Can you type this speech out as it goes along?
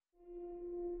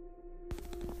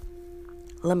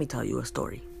Let me tell you a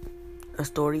story. A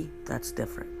story that's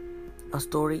different. A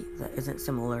story that isn't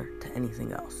similar to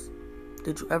anything else.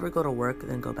 Did you ever go to work,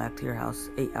 then go back to your house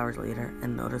 8 hours later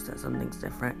and notice that something's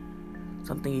different?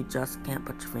 Something you just can't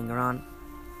put your finger on?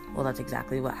 Well, that's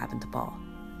exactly what happened to Paul.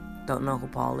 Don't know who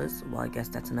Paul is? Well, I guess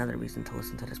that's another reason to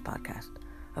listen to this podcast.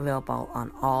 Available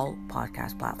on all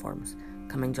podcast platforms,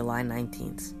 coming July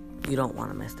 19th. You don't want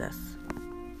to miss this.